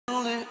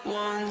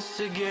once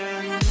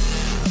again.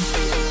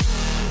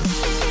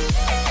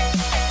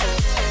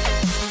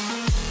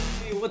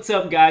 Hey, what's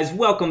up, guys?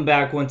 Welcome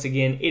back once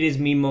again. It is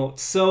me, Molt.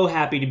 So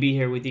happy to be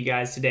here with you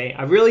guys today.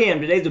 I really am.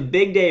 Today's a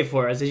big day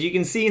for us. As you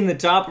can see in the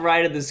top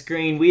right of the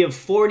screen, we have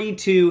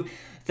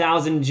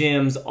 42,000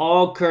 gems,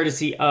 all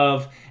courtesy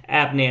of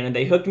AppNana.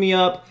 They hooked me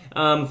up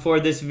for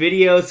this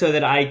video so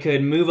that I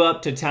could move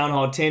up to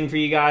Townhall 10 for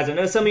you guys. I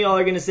know some of y'all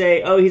are going to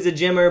say, oh, he's a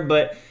gemmer,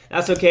 but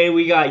that's okay.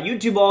 We got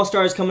YouTube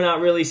All-Stars coming out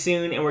really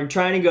soon, and we're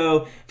trying to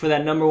go for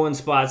that #1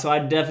 spot, so I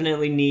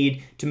definitely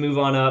need to move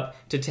on up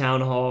to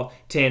Townhall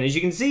 10. As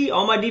you can see,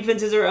 all my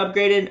defenses are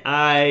upgraded.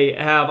 I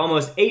have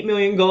almost 8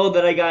 million gold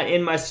that I got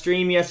in my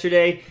stream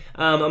yesterday.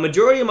 A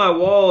majority of my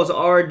walls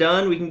are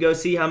done. We can go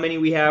see how many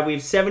we have. We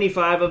have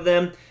 75 of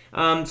them.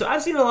 So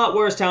I've seen a lot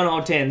worse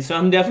Townhall 10, so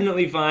I'm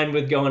definitely fine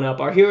with going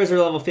up. Our heroes are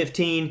level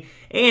 15,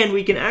 and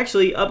we can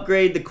actually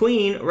upgrade the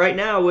queen right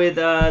now with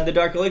the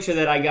dark elixir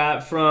that I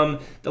got from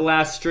the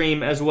last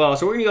stream as well.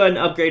 So we're going to go ahead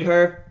and upgrade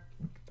her.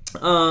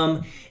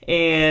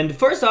 And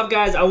first off,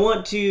 guys, I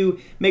want to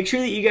make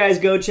sure that you guys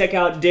go check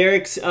out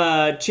Derek's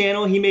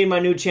channel. He made my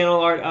new channel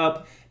art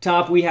up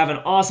top. We have an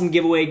awesome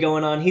giveaway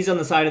going on. He's on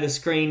the side of the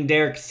screen,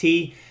 Derek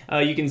T.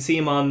 You can see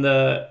him on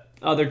the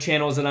other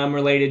channels that I'm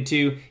related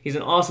to. He's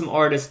an awesome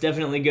artist.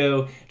 Definitely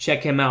go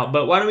check him out.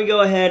 But why don't we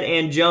go ahead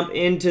and jump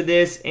into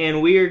this,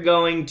 and we are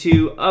going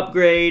to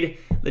upgrade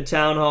the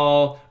Town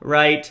Hall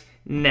right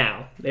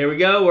now. There we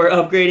go. We're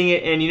upgrading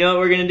it, and you know what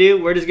we're going to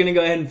do? We're just going to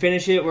go ahead and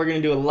finish it. We're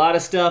going to do a lot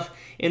of stuff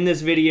in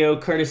this video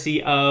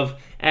courtesy of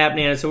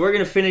AppNana. So we're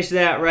going to finish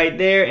that right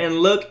there, and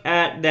look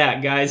at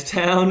that, guys.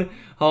 Town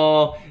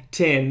Hall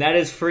 10. That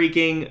is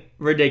freaking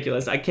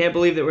ridiculous. I can't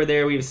believe that we're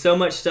there. We have so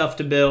much stuff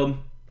to build.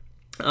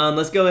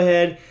 Let's go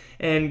ahead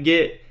and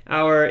get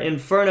our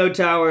Inferno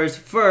Towers.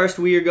 First,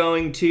 we are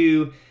going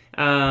to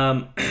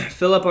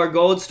fill up our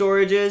gold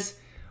storages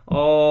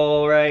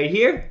all right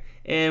here,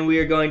 and we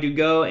are going to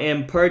go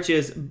and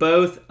purchase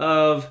both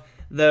of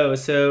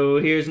those. So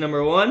here's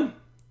 #1.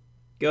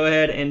 Go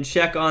ahead and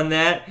check on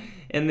that,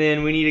 and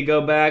then we need to go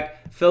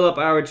back, fill up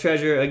our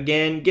treasure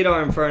again, get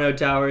our Inferno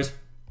Towers,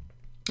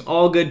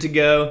 all good to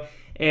go.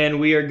 And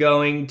we are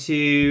going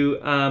to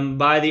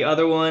buy the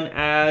other one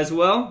as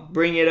well.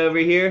 Bring it over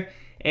here.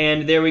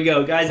 And there we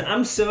go. Guys,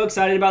 I'm so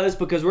excited about this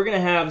because we're going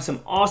to have some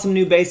awesome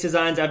new base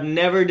designs I've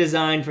never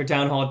designed for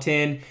Town Hall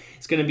 10.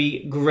 It's going to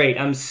be great.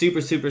 I'm super,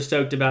 super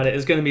stoked about it.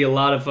 It's going to be a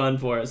lot of fun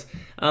for us.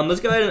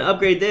 Let's go ahead and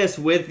upgrade this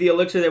with the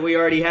elixir that we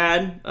already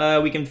had.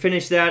 We can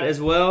finish that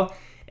as well.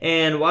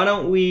 And why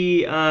don't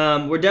we,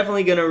 we're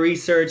definitely going to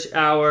research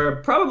our,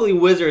 probably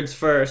wizards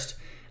first.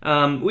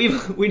 We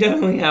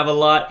definitely have a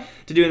lot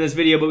to do in this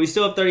video, but we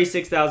still have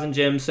 36,000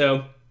 gems,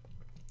 so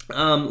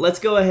let's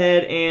go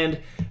ahead and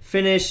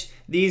finish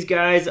these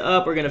guys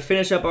up. We're going to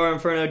finish up our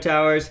Inferno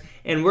Towers,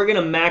 and we're going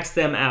to max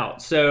them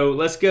out. So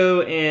let's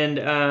go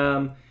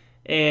and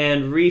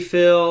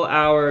refill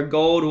our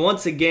gold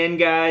once again,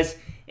 guys,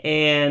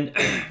 and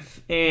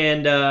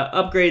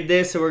upgrade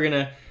this. So we're going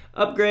to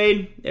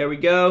upgrade. There we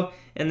go.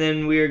 And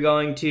then we are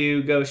going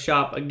to go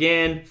shop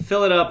again,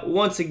 fill it up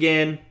once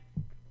again,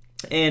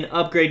 and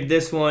upgrade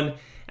this one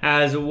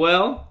as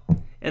well.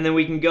 And then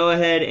we can go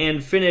ahead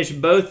and finish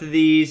both of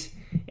these,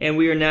 and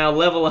we are now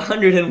level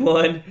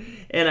 101,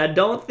 and I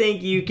don't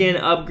think you can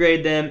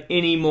upgrade them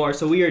anymore.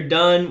 So we are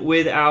done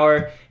with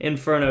our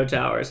Inferno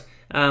Towers.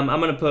 I'm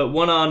going to put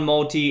one on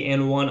multi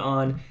and one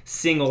on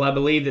single. I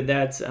believe that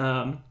that's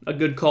a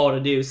good call to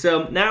do.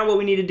 So now what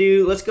we need to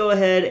do, let's go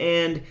ahead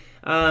and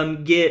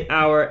get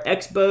our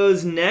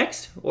expos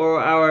next,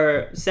 or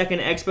our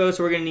second expo.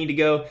 So we're going to need to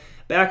go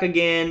back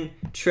again,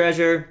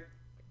 treasure,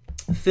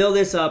 fill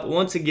this up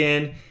once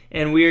again,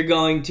 and we are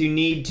going to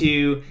need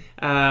to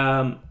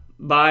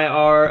buy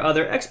our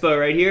other expo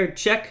right here.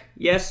 Check,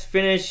 yes,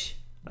 finish,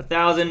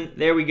 1,000,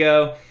 there we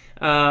go.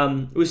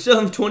 We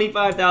still have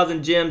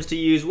 25,000 gems to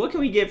use. What can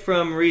we get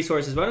from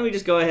resources? Why don't we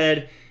just go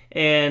ahead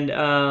and,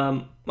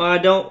 well,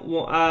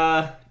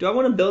 do I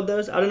want to build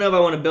those? I don't know if I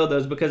want to build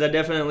those because I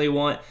definitely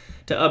want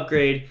to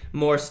upgrade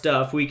more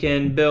stuff. We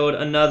can build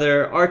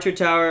another archer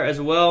tower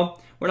as well.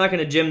 We're not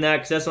going to gem that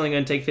because that's only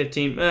going to take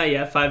 15.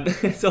 Yeah,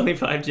 5. It's only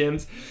 5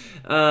 gems.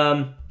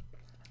 And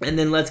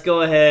then let's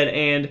go ahead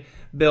and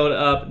build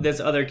up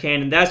this other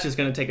cannon. That's just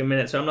going to take a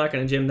minute, so I'm not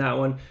going to gem that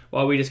one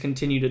while we just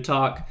continue to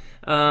talk.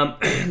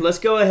 Let's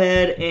go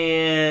ahead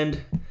and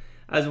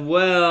as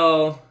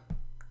well,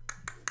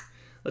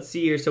 let's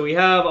see here. So we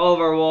have all of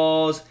our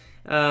walls.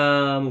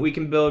 We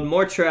can build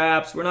more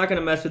traps. We're not going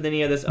to mess with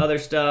any of this other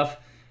stuff.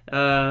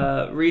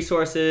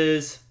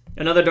 Resources.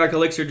 Another dark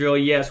elixir drill.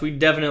 Yes, we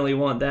definitely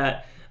want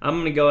that. I'm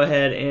going to go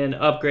ahead and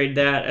upgrade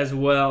that as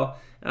well.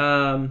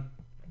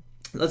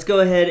 Let's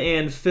go ahead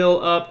and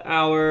fill up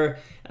our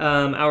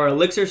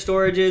elixir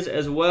storages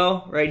as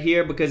well right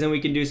here, because then we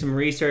can do some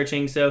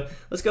researching. So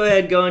let's go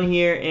ahead, go in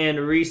here and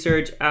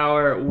research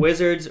our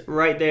wizards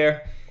right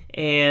there.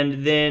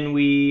 And then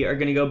we are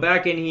going to go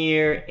back in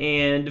here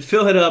and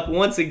fill it up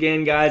once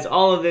again, guys.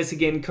 All of this,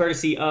 again,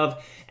 courtesy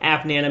of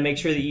AppNana. Make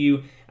sure that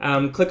you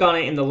click on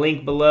it in the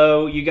link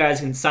below. You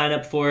guys can sign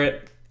up for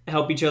it.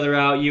 help each other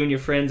out, you and your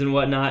friends and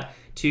whatnot,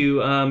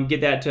 to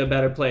get that to a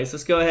better place.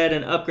 Let's go ahead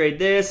and upgrade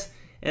this,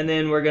 and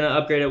then we're going to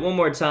upgrade it one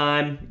more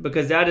time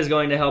because that is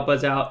going to help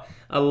us out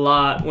a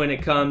lot when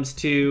it comes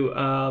to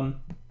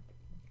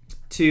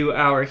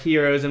our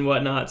heroes and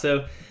whatnot.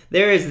 So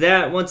there is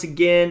that once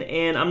again,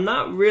 and I'm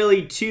not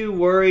really too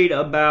worried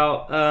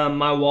about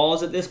my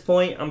walls at this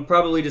point. I'm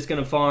probably just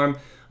going to farm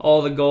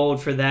all the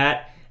gold for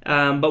that.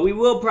 But we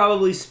will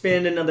probably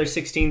spend another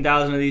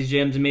 16,000 of these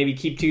gems and maybe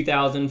keep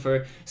 2,000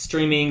 for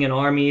streaming and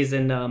armies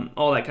and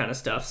all that kind of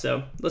stuff.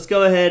 So let's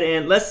go ahead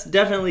and let's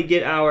definitely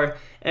get our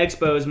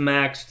expos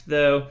maxed,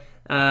 though.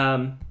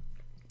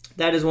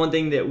 That is one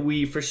thing that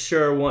we for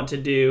sure want to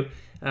do.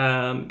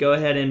 Go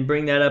ahead and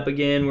bring that up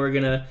again. We're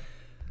going to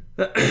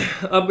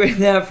upgrade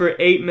that for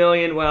 8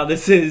 million. Wow,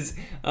 this is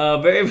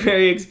very,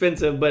 very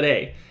expensive, but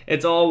hey,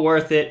 it's all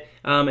worth it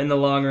in the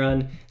long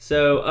run.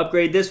 So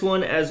upgrade this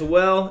one as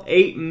well.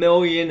 8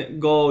 million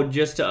gold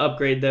just to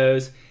upgrade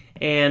those.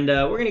 And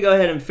we're going to go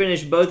ahead and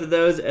finish both of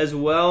those as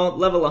well.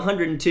 Level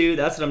 102,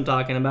 that's what I'm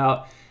talking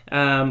about.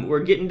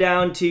 We're getting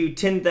down to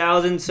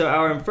 10,000, so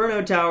our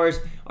Inferno Towers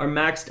are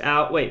maxed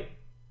out. Wait,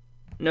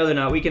 no they're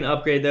not. We can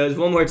upgrade those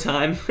one more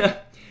time.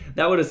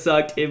 That would have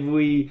sucked if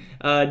we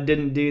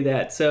didn't do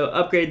that. So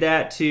upgrade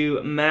that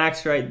to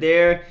max right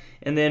there.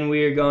 And then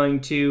we are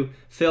going to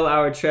fill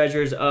our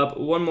treasures up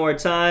one more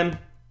time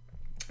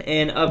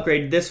and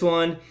upgrade this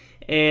one.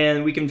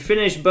 And we can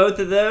finish both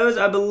of those,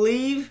 I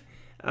believe.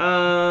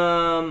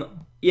 Yeah,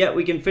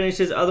 we can finish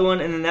this other one.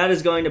 And then that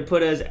is going to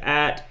put us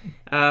at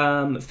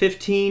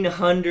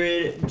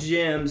 1,500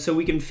 gems. So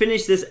we can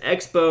finish this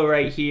expo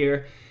right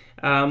here,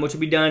 which will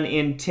be done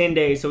in 10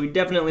 days. So we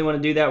definitely want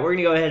to do that. We're going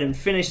to go ahead and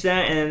finish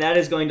that, and then that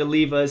is going to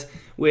leave us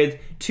with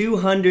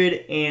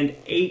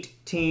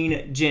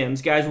 218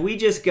 gems. Guys, we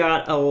just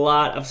got a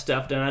lot of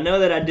stuff done. I know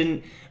that I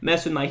didn't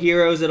mess with my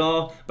heroes at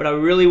all, but I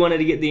really wanted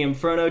to get the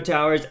Inferno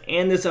Towers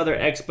and this other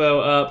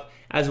expo up,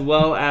 as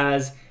well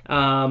as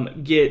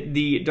get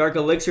the Dark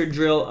Elixir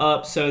drill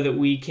up so that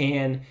we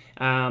can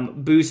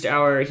boost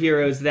our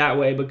heroes that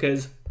way,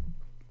 because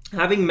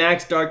having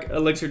max Dark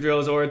Elixir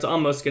drills, or it's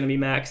almost going to be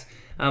max,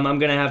 I'm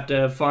going to have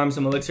to farm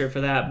some elixir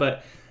for that,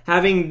 but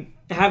having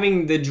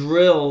the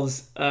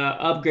drills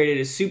upgraded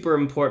is super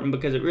important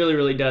because it really,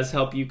 really does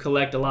help you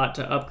collect a lot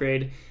to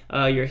upgrade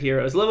your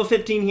heroes. Level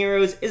 15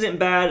 heroes isn't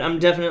bad. I'm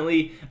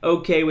definitely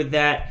okay with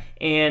that,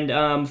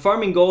 and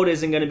farming gold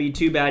isn't going to be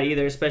too bad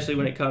either, especially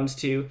when it comes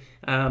to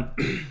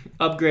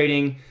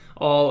upgrading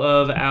all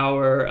of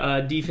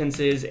our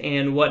defenses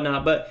and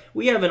whatnot. But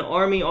we have an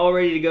army all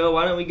ready to go.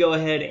 Why don't we go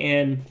ahead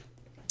and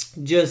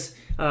just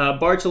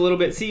barch a little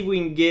bit, see if we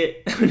can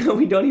get. No,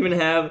 we don't even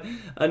have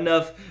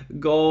enough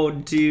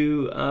gold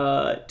to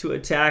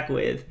attack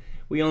with.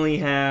 We only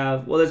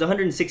have, well, there's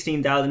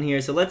 116,000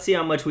 here, so let's see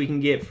how much we can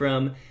get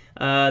from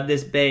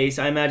this base.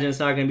 I imagine it's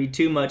not going to be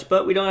too much,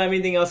 but we don't have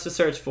anything else to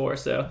search for,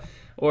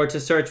 or to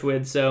search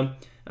with. So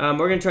we're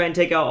going to try and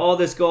take out all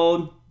this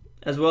gold,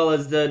 as well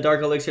as the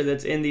Dark Elixir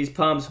that's in these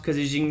pumps, because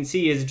as you can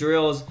see, his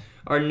drills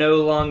are no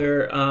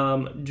longer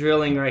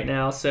drilling right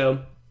now.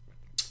 So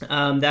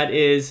that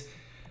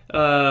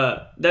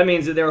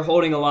means that they're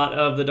holding a lot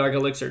of the Dark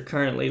Elixir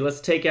currently.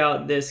 Let's take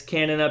out this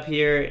cannon up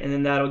here, and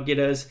then that'll get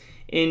us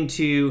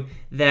into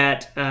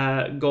that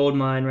gold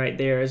mine right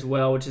there as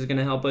well, which is going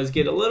to help us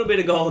get a little bit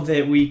of gold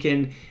that we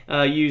can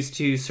use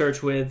to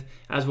search with,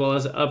 as well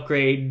as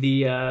upgrade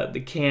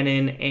the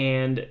cannon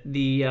and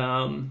the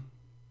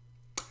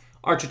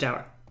archer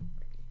tower.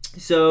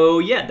 So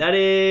yeah, that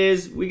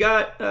is, we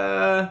got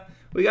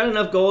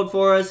enough gold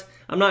for us.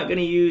 I'm not going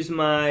to use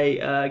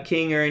my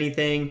king or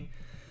anything,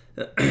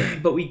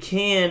 but we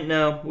can.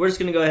 No, we're just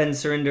going to go ahead and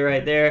surrender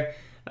right there.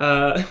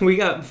 We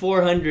got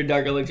 400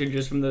 Dark Elixir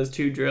just from those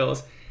two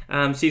drills.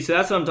 See, so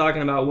that's what I'm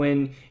talking about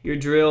when your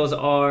drills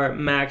are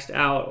maxed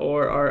out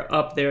or are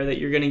up there, that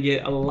you're going to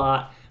get a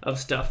lot of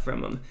stuff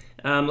from them.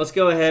 Let's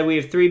go ahead. We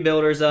have 3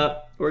 builders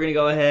up. We're going to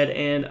go ahead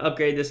and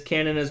upgrade this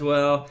cannon as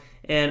well,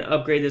 and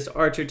upgrade this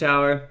archer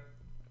tower.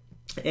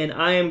 And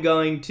I am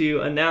going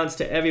to announce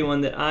to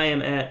everyone that I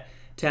am at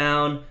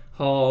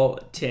Townhall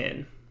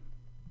 10.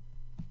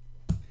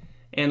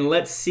 And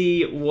let's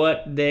see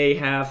what they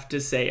have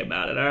to say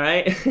about it, all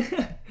right?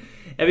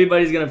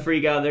 Everybody's going to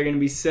freak out. They're going to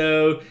be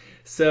so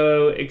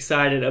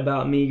excited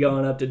about me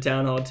going up to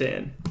Townhall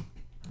 10.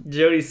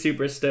 Jody's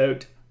super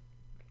stoked.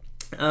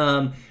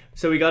 So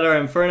we got our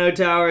Inferno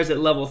Towers at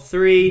level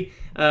 3.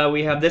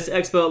 We have this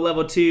expo at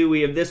level 2.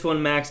 We have this one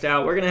maxed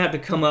out. We're going to have to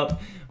come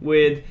up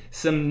with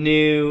some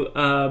new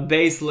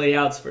base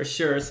layouts for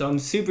sure. So I'm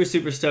super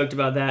stoked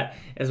about that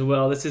as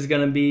well. This is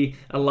going to be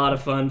a lot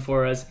of fun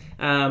for us.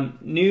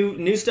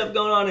 New stuff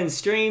going on in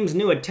streams,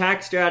 new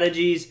attack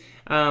strategies.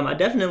 I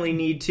definitely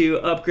need to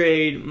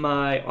upgrade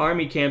my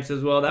army camps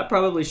as well. That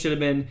probably should have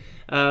been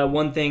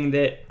one thing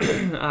that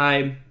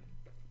I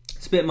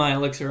spent my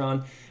elixir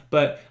on.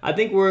 But I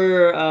think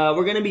we're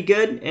gonna be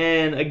good.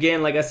 And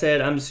again, like I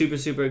said, I'm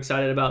super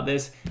excited about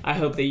this. I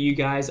hope that you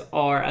guys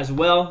are as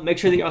well. Make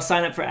sure that y'all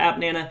sign up for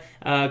AppNana.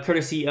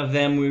 Courtesy of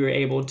them, we were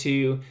able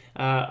to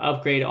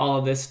upgrade all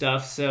of this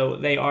stuff, so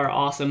they are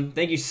awesome.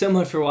 Thank you so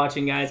much for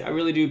watching, guys. I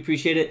really do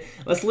appreciate it.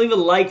 Let's leave a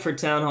like for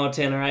Townhall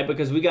 10, all right?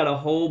 Because we got a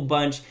whole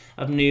bunch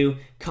of new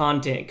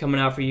content coming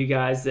out for you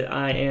guys that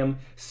I am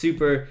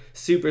super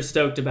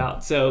stoked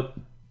about. So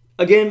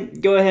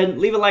again, go ahead,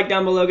 leave a like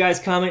down below, guys.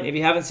 Comment. If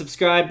you haven't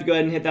subscribed, go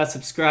ahead and hit that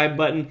subscribe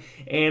button.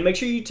 And make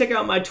sure you check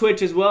out my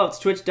Twitch as well. It's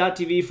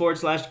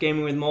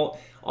twitch.tv/gamingwithmolt.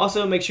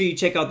 Also, make sure you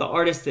check out the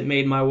artist that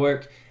made my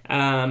work.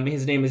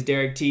 His name is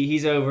Derek T.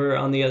 He's over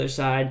on the other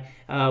side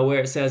where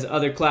it says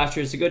Other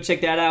Clashers. So go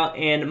check that out.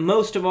 And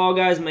most of all,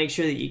 guys, make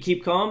sure that you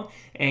keep calm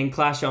and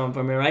clash on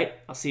for me, all right?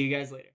 I'll see you guys later.